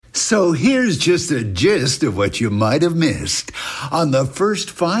So here's just a gist of what you might have missed. On the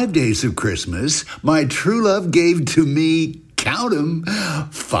first 5 days of Christmas, my true love gave to me, count 'em,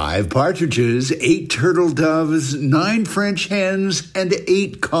 5 partridges, 8 turtle doves, 9 French hens, and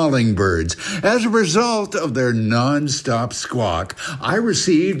 8 calling birds. As a result of their non-stop squawk, I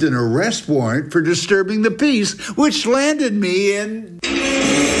received an arrest warrant for disturbing the peace, which landed me in...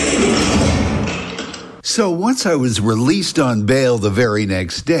 So once I was released on bail the very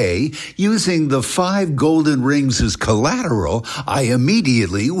next day, using the 5 golden rings as collateral, I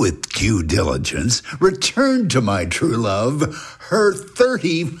immediately, with due diligence, returned to my true love her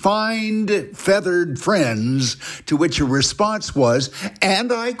 30 fine feathered friends, to which a response was,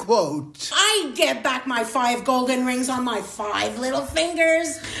 and I quote, "I get back my 5 golden rings on my 5 little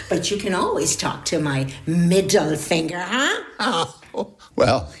fingers, but you can always talk to my middle finger, huh?" Oh,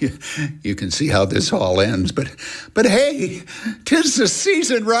 well, you can see how this all ends, but hey, 'tis the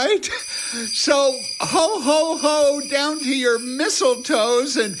season, right? So ho, ho, ho, down to your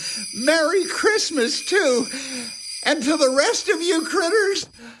mistletoes, and Merry Christmas, too. And to the rest of you critters,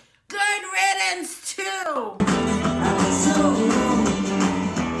 good riddance, too.